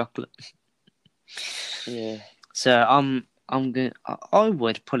covered in chocolate. Yeah, So I'm going. I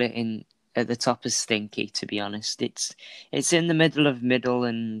would put it in at the top as stinky. To be honest, it's in the middle of middle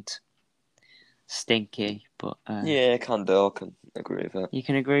and stinky, but yeah, can do. I can agree with that. you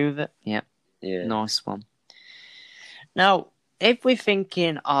can agree with it. Yeah, Yeah, nice one. Now, if we're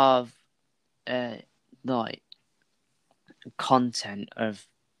thinking of uh, like content of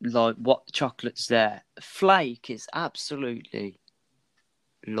like what chocolate's there, flake is absolutely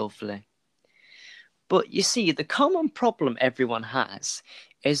lovely. But you see, the common problem everyone has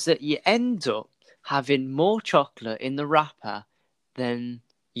is that you end up having more chocolate in the wrapper than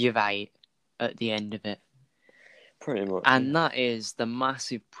you've ate at the end of it. pretty much. Yeah, And that is the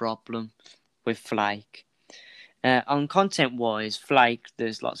massive problem with flake. On content wise, flake,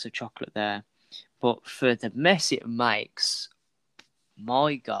 there's lots of chocolate there. But for the mess it makes,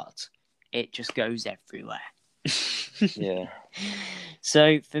 my God, it just goes everywhere. yeah,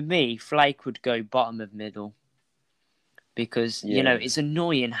 So for me, flake would go bottom of middle because yeah, it's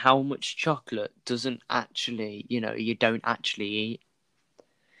annoying how much chocolate doesn't actually you don't actually eat.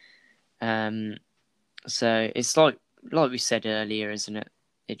 Um, so it's like we said earlier, isn't it?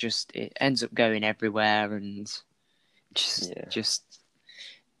 It ends up going everywhere and just yeah. just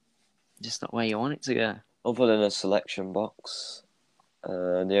just not where you want it to go. Other than a selection box,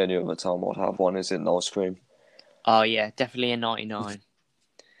 the only other time I'd have one is in ice cream. Oh yeah, definitely a 99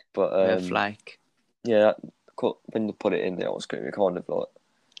 But with a flake. yeah, when you put it in the ice cream, it kind of like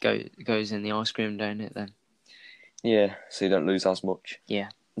Goes in the ice cream, don't it? Then yeah, so you don't lose as much. yeah,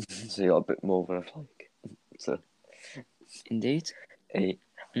 So you got a bit more of a flake to indeed. eat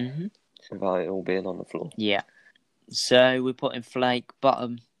Mhm. without it all being on the floor. Yeah. So we're putting flake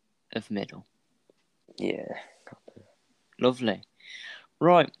bottom of middle. Yeah, Lovely.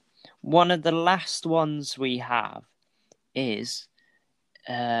 Right. One of the last ones we have is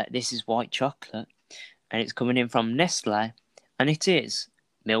this is white chocolate, and it's coming in from Nestle, and it is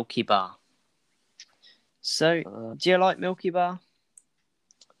Milky Bar. So, do you like Milky Bar?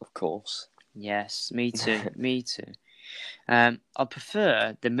 of course. Yes, me too. Me too. I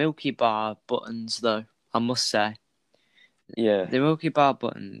prefer the Milky Bar buttons, though. I must say, Yeah, the Milky Bar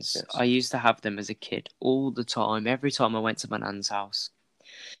buttons. yes. I used to have them as a kid all the time. Every time I went to my nan's house.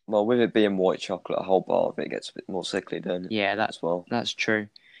 Well, with it being white chocolate, a whole bar of it gets a bit more sickly, don't it? Yeah, As well. that's true.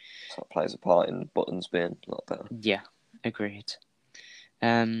 So it plays a part in buttons being a lot better. Yeah, agreed.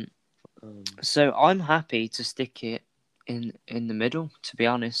 Um, Um, so I'm happy to stick it in the middle. To be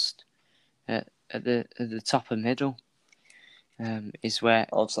honest, at the top and middle. Is where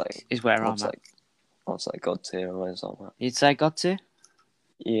I'd say I'm at. I'd say God tier always on that. You'd say God tier?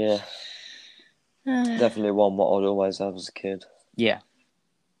 Yeah, definitely one what I'd always have as a kid. Yeah.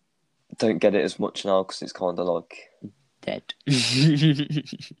 Don't get it as much now because it's kind of like Dead.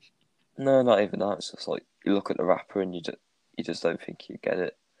 no, not even that. It's just like you look at the rapper and you just don't think you get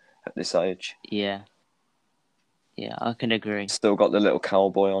it at this age. Yeah. Yeah, I can agree. Still got the little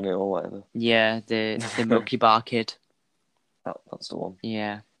cowboy on it or whatever. Yeah, the Milky Bar kid. That's the one.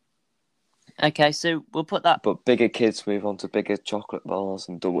 Yeah. Okay, so we'll put that. But bigger kids move on to bigger chocolate bars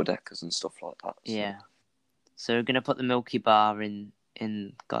and double deckers and stuff like that. So. Yeah. So we're gonna put the Milky Bar in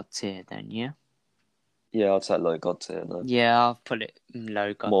God tier then, yeah? Yeah, I'd say low God tier though. Yeah, I'll put it in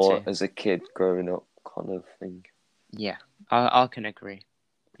low God More tier. as a kid growing up kind of thing. Yeah, I can agree.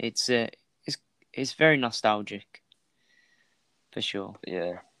 It's very nostalgic, for sure. But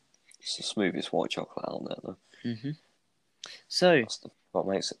yeah, it's the smoothest white chocolate out there though. Mhm. So That's what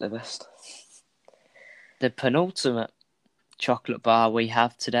makes it the best. the penultimate chocolate bar we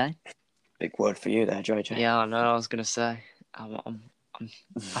have today. Big word for you there, JJ. Yeah, I know. I was gonna say. I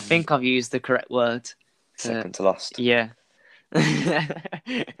think I've used the correct word. Second to last. Yeah.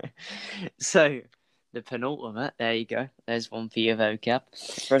 So, the penultimate. There you go. There's one for your vocab.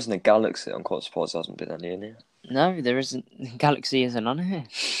 If there isn't a galaxy, I'm quite surprised there hasn't been any in here. No, there isn't. Galaxy isn't on here.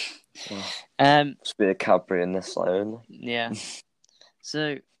 Well, must be a Cadbury in this only. Yeah.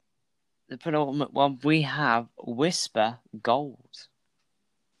 So, the penultimate one we have Whisper Gold.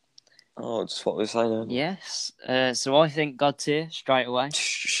 Oh, just what we were saying earlier. Yes. So I think God tier straight away.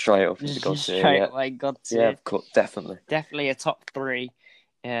 Straight up into God tier. Straight Yeah. away God tier. Yeah, of course, definitely. Definitely a top 3,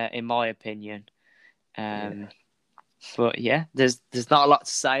 in my opinion. Yeah. But yeah, there's not a lot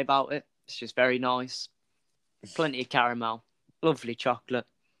to say about it. It's just very nice. Plenty of caramel, lovely chocolate,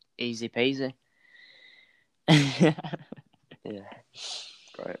 easy peasy. Yeah,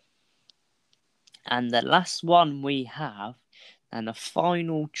 great. And the last one we have, and the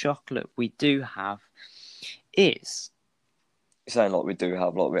final chocolate we do have, is. You're saying like we do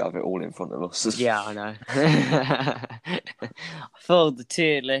have, like we have it all in front of us. Yeah, I know. For the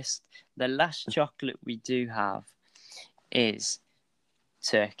tier list, the last chocolate we do have is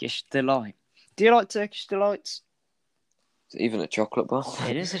Turkish Delight. Do you like Turkish Delights? Is it even a chocolate bar?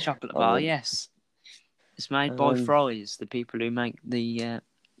 It is a chocolate bar, yes. It's made by Fry's, the people who make the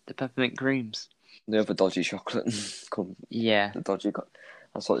peppermint creams. The other dodgy chocolate Yeah. The dodgy.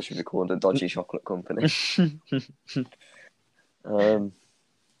 That's what it should be called, a dodgy chocolate company. I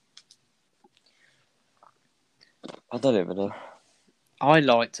don't even know. I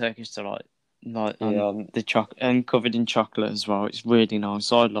like Turkish Delight, the chocolate and covered in chocolate as well. It's really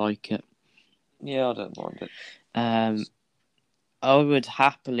nice. I like it. Yeah, I don't mind it. I would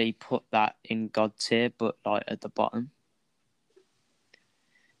happily put that in God tier, but like at the bottom.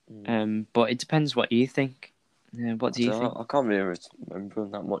 But it depends what you think. What do you think? I can't really remember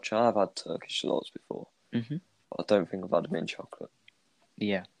them that much. I have had Turkish delights before, but I don't think I've had them in chocolate.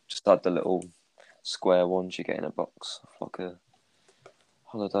 Yeah, just had the little square ones you get in a box, like a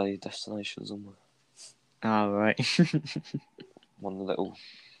holiday destination somewhere. Oh, right. One of the little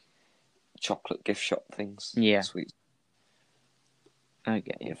chocolate gift shop things. Yeah. Sweet.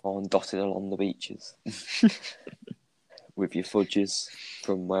 Okay. You find dotted along the beaches with your fudges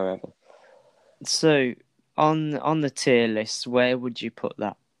from wherever. So, on the tier list, where would you put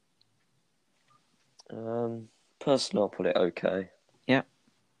that? Personally, I'll put it okay. Yeah.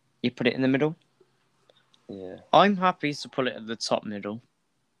 You put it in the middle? Yeah. I'm happy to put it at the top middle.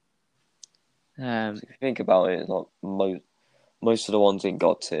 If you think about it, like most of the ones in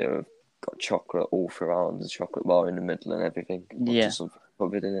God tier have got chocolate all throughout, and the chocolate bar in the middle and everything. Yeah. Just something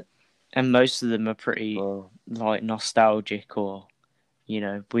covered in it. And most of them are pretty like nostalgic, or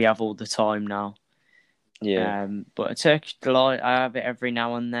we have all the time now. Yeah. But a Turkish Delight, I have it every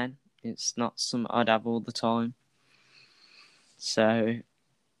now and then. It's not something I'd have all the time. So,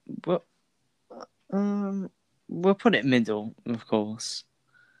 but we'll put it middle, of course.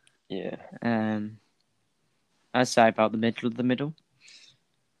 Yeah. I'd say about the middle of the middle.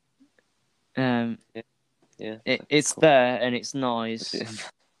 Yeah. It's cool. There and it's nice.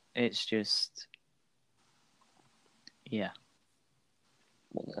 It's just, yeah.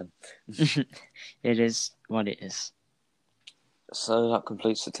 It is what it is. So that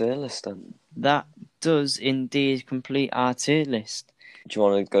completes the tier list then. That does indeed complete our tier list. Do you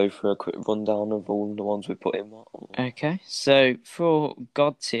want to go for a quick rundown of all the ones we put in? Okay, so for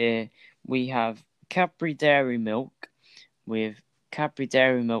God tier, we have Cadbury Dairy Milk with Cadbury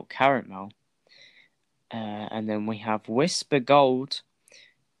Dairy Milk Caramel. And then we have Whisper Gold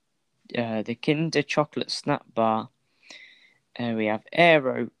the Kinder Chocolate Snap Bar. We have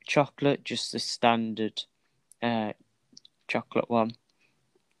Aero Chocolate, just the standard chocolate one.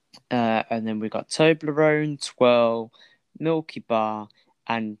 And then we've got Toblerone, Twirl, Milky Bar,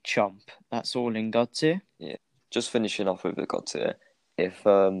 and Chomp. That's all in God tier. Yeah. Just finishing off with the God tier. If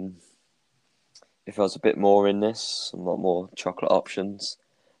there was a bit more in this, some more chocolate options,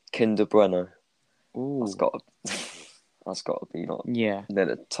 Kinder Bueno. Ooh. That's got to be like Yeah. near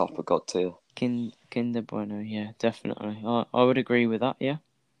the top of God tier. Kinder Bueno, yeah, definitely. I would agree with that, yeah.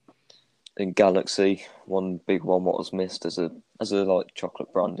 In Galaxy, one big one what was missed as a like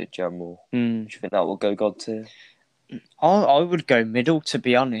chocolate brand in general. Do you think that will go God tier? I would go middle, to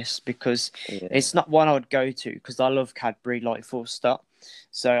be honest, because it's not one I would go to, because I love Cadbury, like, full stop.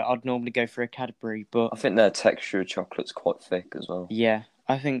 So I'd normally go for a Cadbury, but I think their texture of chocolate's quite thick as well. yeah,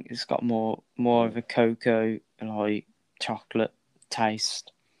 I think it's got more of a cocoa, like, chocolate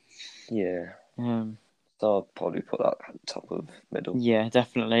taste. Yeah. So I'll probably put that at the top of middle. Yeah,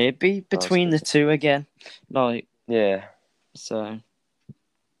 definitely. It'd be between the two again. Like, yeah. So,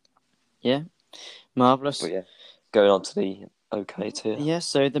 yeah, marvellous. But yeah, going on to the OK tier. Yeah,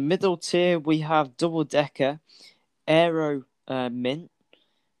 so the middle tier, we have Double Decker, Aero Mint,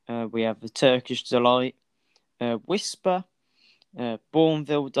 we have the Turkish Delight, Whisper,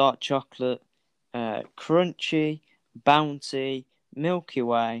 Bourneville Dark Chocolate, Crunchy, Bounty, Milky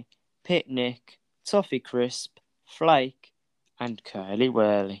Way, Picnic, Toffee Crisp, Flake, and Curly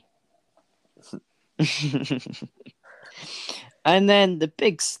Whirly. And then the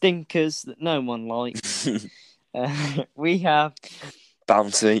big stinkers that no one likes. We have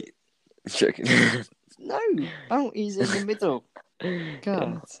Bounty. No, Bounty's in the middle.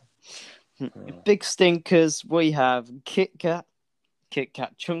 God. Yeah. Big stinkers, we have Kit Kat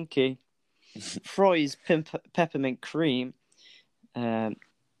Chunky, Fry's Peppermint Cream,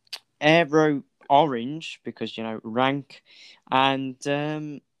 Aero Orange, because, rank, and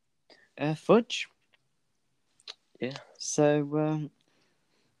Fudge. Yeah. So,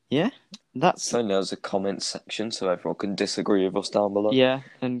 yeah, that's... So there's a comment section so everyone can disagree with us down below. Yeah,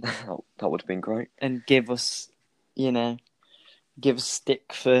 and that would have been great. And give us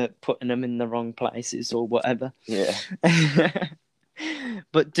stick for putting them in the wrong places or whatever. Yeah.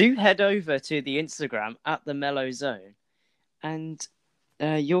 But do head over to the Instagram at the Mellow Zone, and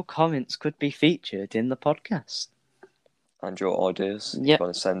your comments could be featured in the podcast. And your ideas. Yep. If you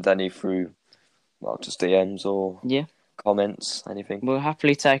want to send any through, well, just DMs or comments, anything. We'll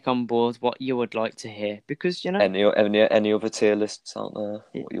happily take on board what you would like to hear, because any other tier lists out there,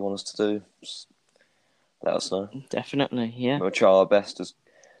 what you want us to do, just let us know. Definitely, yeah. We'll try our best as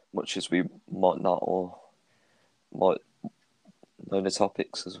much as we might not, or might know the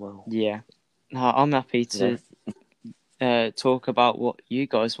topics as well. Yeah. I'm happy to talk about what you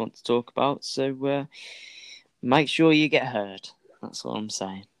guys want to talk about, so make sure you get heard. That's all I'm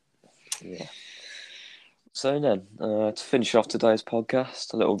saying. Yeah. So then, to finish off today's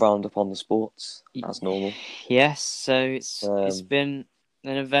podcast, a little roundup on the sports, as normal. Yes, so it's been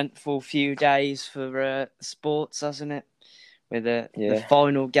an eventful few days for sports, hasn't it? With the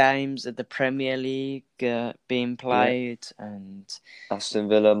final games of the Premier League being played, and Aston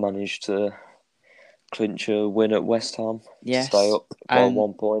Villa managed to clinch a win at West Ham to stay up by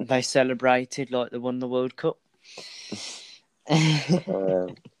 1 point. They celebrated like they won the World Cup.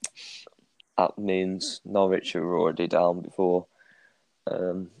 That means Norwich were already down before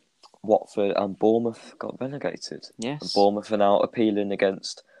Watford and Bournemouth got relegated. Yes. And Bournemouth are now appealing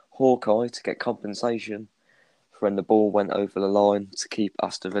against Hawkeye to get compensation for when the ball went over the line to keep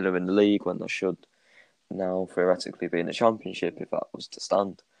Aston Villa in the league when they should now theoretically be in the Championship if that was to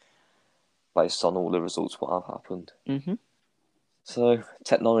stand, based on all the results what have happened. Mm-hmm. So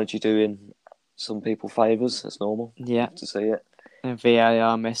technology doing some people favours as normal. Yeah, to see it. And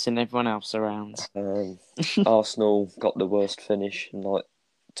VAR messing everyone else around. Arsenal got the worst finish in like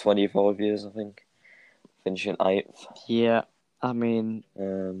 25 years, I think, finishing 8th. Yeah, I mean,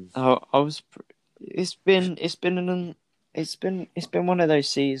 I was. It's been one of those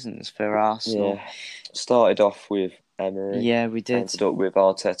seasons for Arsenal. Yeah, started off with Emery. Yeah, we did. Ended up with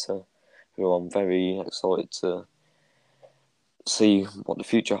Arteta, who I'm very excited to see what the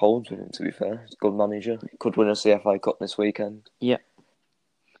future holds with him, to be fair. He's a good manager. He could win us the FA Cup this weekend. Yeah.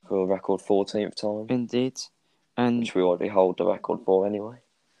 For a record 14th time. Indeed. Which we already hold the record for anyway.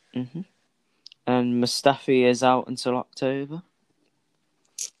 Mm-hmm. And Mustafi is out until October.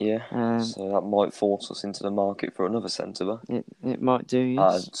 Yeah, so that might force us into the market for another centre-back. It might do,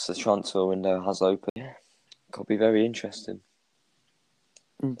 yes. The transfer window has opened. Yeah, could be very interesting.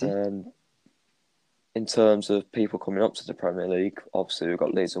 Indeed. in terms of people coming up to the Premier League, obviously we've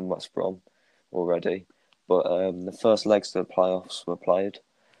got Leeds and West Brom already, but the first legs of the playoffs were played.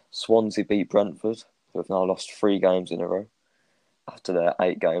 Swansea beat Brentford, who have now lost 3 games in a row after their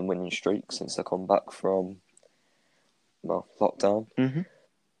 8-game winning streak since they come back from lockdown. Mm-hmm.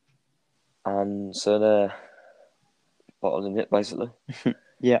 And so they're bottling it, basically.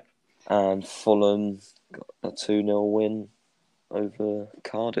 Yeah. And Fulham got a 2-0 win over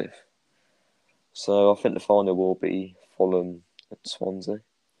Cardiff. So I think the final will be Fulham and Swansea.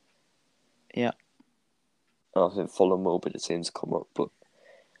 Yeah. And I think Fulham will be the team to come up, but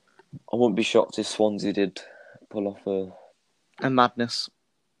I wouldn't be shocked if Swansea did pull off A madness.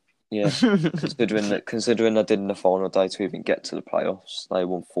 yeah. considering they did in the final day to even get to the playoffs, they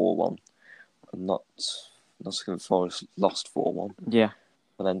won 4-1, and Nottingham Forest lost 4-1. Yeah.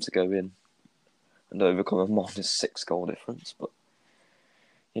 For them to go in and overcome a -6 goal difference, but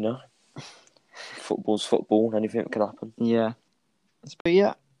you know, football's football. Anything can happen. Yeah. But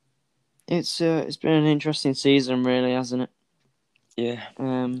yeah, it's been an interesting season, really, hasn't it? Yeah.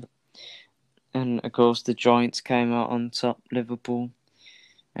 And of course the Giants came out on top, Liverpool,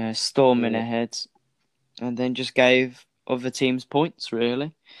 storming ahead, and then just gave other teams points,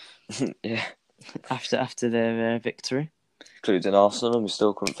 really. Yeah. After their victory. Including Arsenal, and we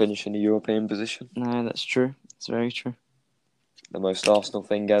still couldn't finish in the European position. No, that's true. It's very true. The most Arsenal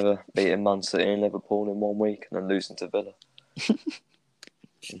thing ever, beating Man City and Liverpool in 1 week and then losing to Villa.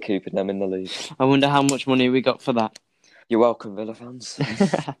 And keeping them in the league. I wonder how much money we got for that. You're welcome, Villa fans.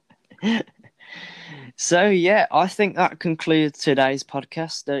 So, yeah, I think that concludes today's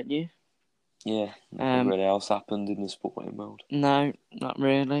podcast, don't you? Yeah, nothing really else happened in the sporting world. No, not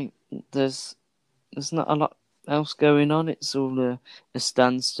really. There's not a lot else going on. It's all a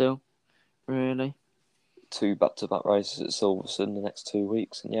standstill, really. 2 back-to-back races at Silverstone the next 2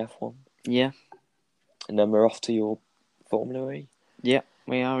 weeks in the F1. Yeah. And then we're off to your Formula E. Yeah,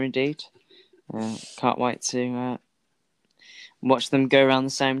 we are indeed. Can't wait to watch them go around the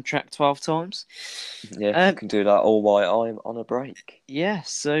same track 12 times. Yeah, you can do that all while I'm on a break. Yeah,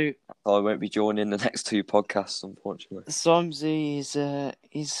 so I won't be joining the next 2 podcasts, unfortunately. Simezy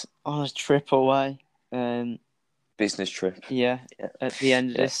is on a trip away. Business trip. Yeah, at the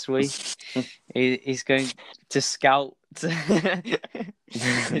end of this week, he's going to scout.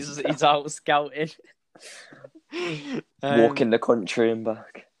 he's out scouting. Walking the country and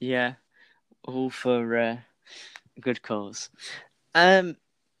back. Yeah, all for good cause.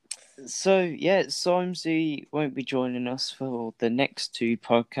 So yeah, Simezy won't be joining us for the next 2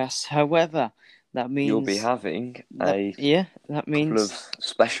 podcasts. However, that means you'll be having that means couple of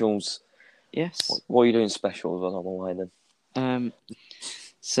specials. Yes. What are you doing specials when I'm away then?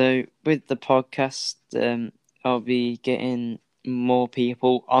 So with the podcast, I'll be getting more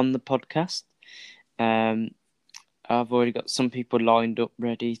people on the podcast. I've already got some people lined up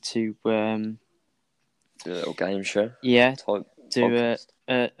ready to do a little game show. Yeah, type do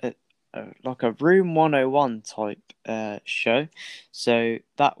like a Room 101 type show. So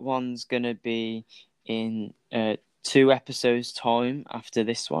that one's gonna be in 2 episodes time after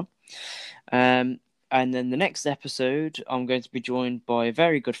this one. And then the next episode, I'm going to be joined by a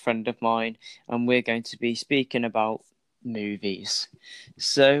very good friend of mine, and we're going to be speaking about movies.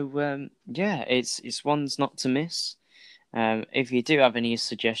 So yeah, it's ones not to miss. If you do have any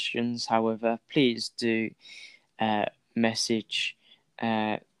suggestions, however, please do message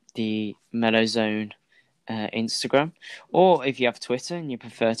the Mellow Zone Instagram, or if you have Twitter and you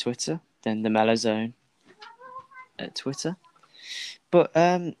prefer Twitter, then the Mellow Zone at Twitter. But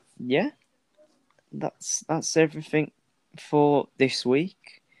yeah, that's everything for this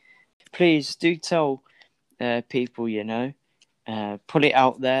week. Please do tell people you know, put it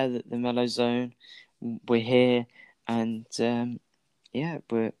out there that the Mellow Zone, we're here, and yeah,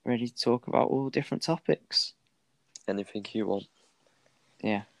 we're ready to talk about all different topics. Anything you want.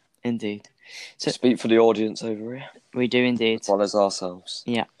 Yeah, indeed. So speak for the audience over here. We do indeed. As well as ourselves.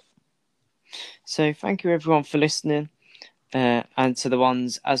 Yeah. So thank you everyone for listening. And to the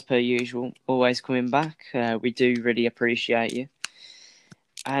ones, as per usual, always coming back. We do really appreciate you.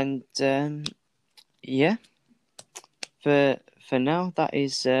 And yeah, for now, that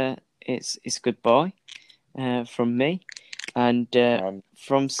is it's goodbye from me, and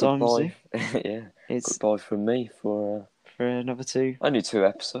from Simezy. Yeah, it's goodbye from me for another 2. Only 2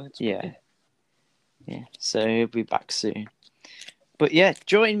 episodes. Yeah. So he'll be back soon. But yeah,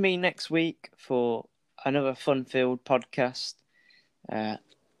 join me next week for another fun-filled podcast.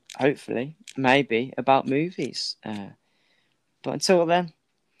 Hopefully, maybe about movies. But until then,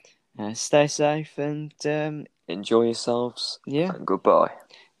 stay safe and enjoy yourselves. Yeah. And goodbye.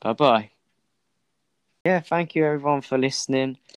 Bye-bye. Yeah, thank you everyone for listening.